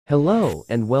Hello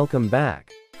and welcome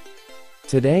back.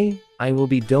 Today, I will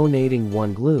be donating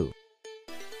one glue.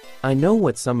 I know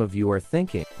what some of you are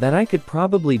thinking, that I could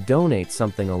probably donate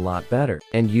something a lot better,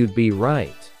 and you'd be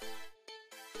right.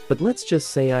 But let's just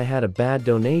say I had a bad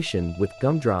donation with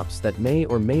gumdrops that may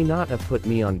or may not have put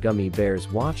me on Gummy Bear's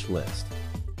watch list.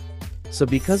 So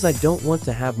because I don't want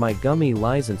to have my gummy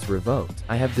license revoked,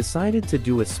 I have decided to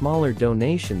do a smaller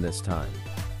donation this time.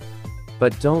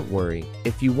 But don't worry,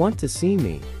 if you want to see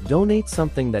me, donate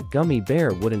something that Gummy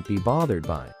Bear wouldn't be bothered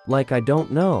by. Like, I don't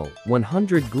know,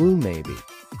 100 glue maybe.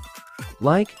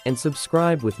 Like and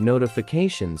subscribe with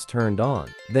notifications turned on.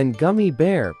 Then Gummy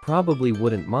Bear probably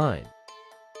wouldn't mind.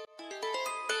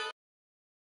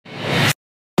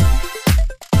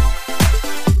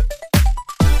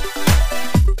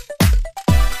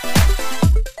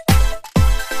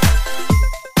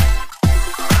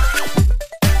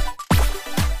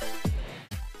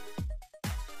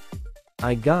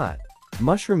 I got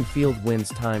mushroom field wins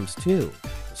times 2,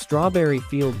 strawberry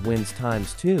field wins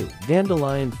times 2,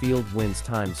 dandelion field wins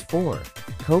times 4,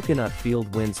 coconut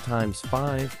field wins times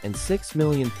 5, and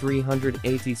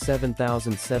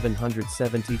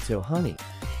 6,387,772 honey.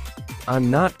 I'm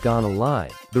not gonna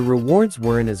lie, the rewards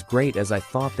weren't as great as I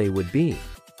thought they would be.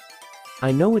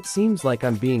 I know it seems like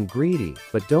I'm being greedy,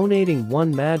 but donating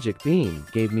one magic bean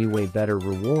gave me way better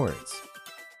rewards.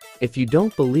 If you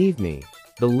don't believe me,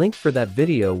 the link for that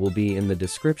video will be in the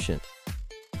description.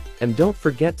 And don't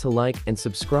forget to like and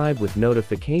subscribe with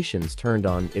notifications turned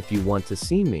on if you want to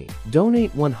see me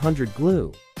donate 100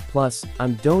 glue. Plus,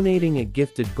 I'm donating a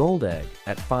gifted gold egg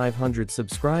at 500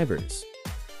 subscribers.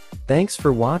 Thanks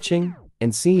for watching,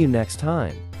 and see you next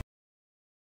time.